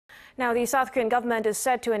Now, the South Korean government is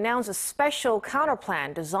set to announce a special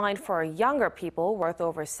counterplan designed for younger people worth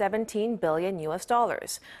over $17 billion.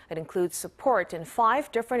 It includes support in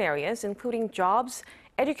 5 different areas, including jobs,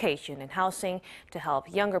 education, and housing to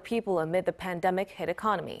help younger people amid the pandemic-hit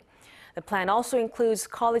economy. The plan also includes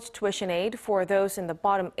college tuition aid for those in the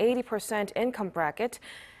bottom 80% income bracket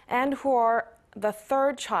and who are the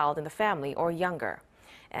third child in the family or younger.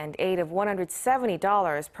 And aid of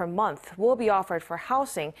 $170 per month will be offered for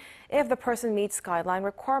housing if the person meets guideline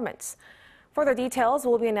requirements. Further details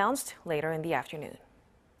will be announced later in the afternoon.